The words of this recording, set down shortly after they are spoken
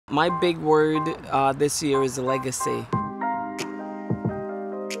My big word this year is legacy.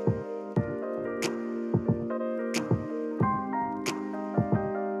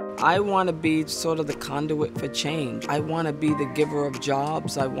 I want to be sort of the conduit for change. I want to be the giver of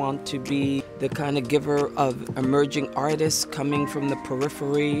jobs. I want to be the kind of giver of emerging artists coming from the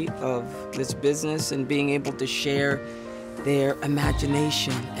periphery of this business and being able to share their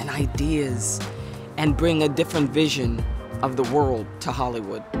imagination and ideas and bring a different vision of the world to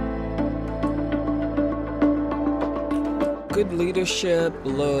Hollywood. Good leadership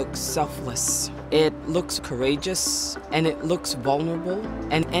looks selfless. It looks courageous and it looks vulnerable.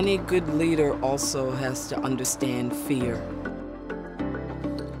 And any good leader also has to understand fear.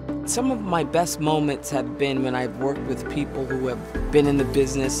 Some of my best moments have been when I've worked with people who have been in the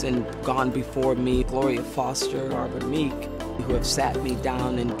business and gone before me. Gloria Foster, Barbara Meek, who have sat me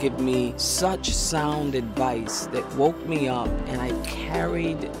down and given me such sound advice that woke me up, and I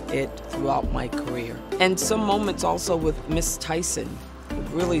carried it throughout my career. And some moments also with Miss Tyson, who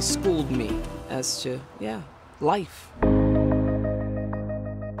really schooled me as to, life.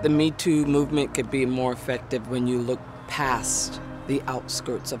 The Me Too movement could be more effective when you look past the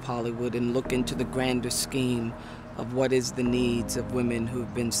outskirts of Hollywood and look into the grander scheme of what is the needs of women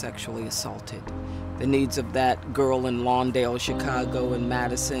who've been sexually assaulted. The needs of that girl in Lawndale, Chicago, and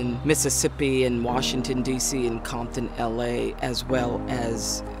Madison, Mississippi, and Washington, D.C., and Compton, L.A., as well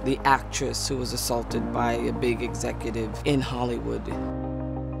as the actress who was assaulted by a big executive in Hollywood.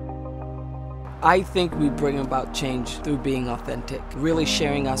 I think we bring about change through being authentic, really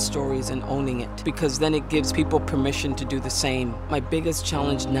sharing our stories and owning it, because then it gives people permission to do the same. My biggest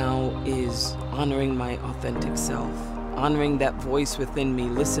challenge now is honoring my authentic self, honoring that voice within me,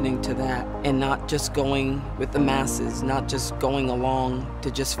 listening to that, and not just going with the masses, not just going along to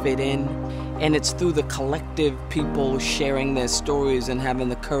just fit in. And it's through the collective people sharing their stories and having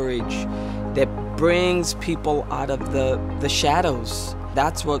the courage that brings people out of the shadows.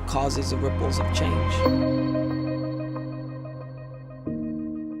 That's what causes the ripples of change.